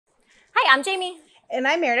I'm Jamie. And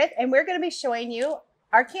I'm Meredith, and we're going to be showing you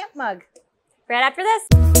our camp mug. Right after this.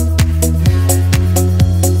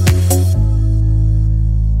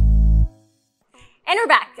 And we're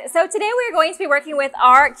back. So today we are going to be working with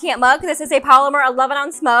our camp mug. This is a polymer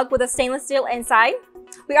 11-ounce mug with a stainless steel inside.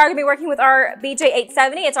 We are going to be working with our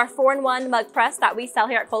BJ870. It's our 4-in-1 mug press that we sell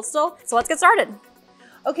here at Coastal. So let's get started.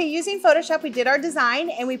 Okay, using Photoshop, we did our design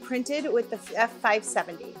and we printed with the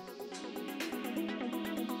F570.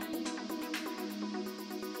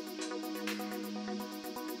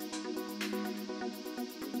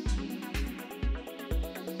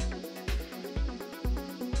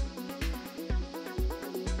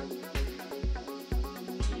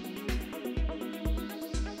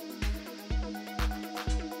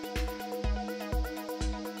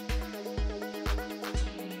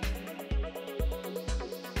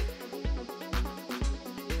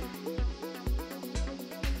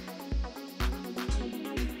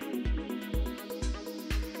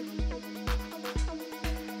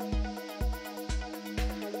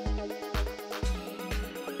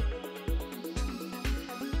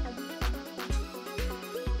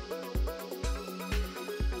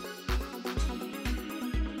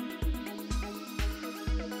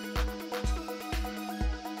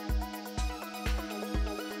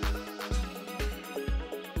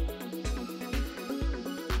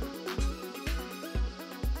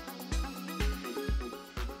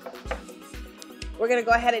 We're going to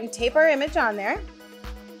go ahead and tape our image on there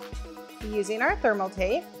using our thermal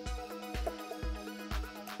tape.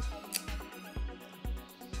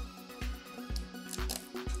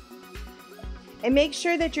 And make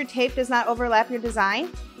sure that your tape does not overlap your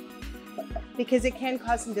design because it can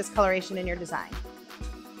cause some discoloration in your design.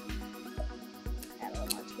 Add a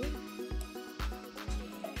little more tape.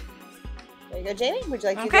 There you go, Jamie. Would you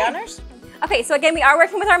like to do the honors? Okay, so again, we are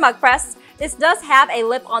working with our mug press. This does have a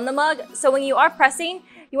lip on the mug, so when you are pressing,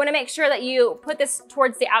 you want to make sure that you put this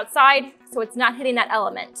towards the outside so it's not hitting that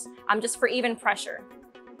element, just for even pressure.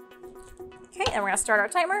 Okay, and we're going to start our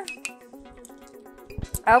timer.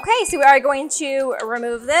 Okay, so we are going to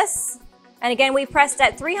remove this. And again, we pressed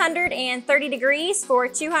at 330 degrees for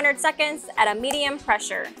 200 seconds at a medium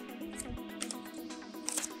pressure.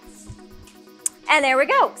 And there we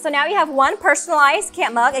go. So now you have one personalized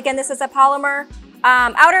camp mug. Again, this is a polymer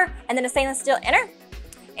outer and then a stainless steel inner.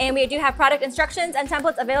 And we do have product instructions and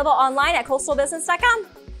templates available online at coastalbusiness.com.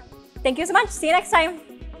 Thank you so much. See you next time.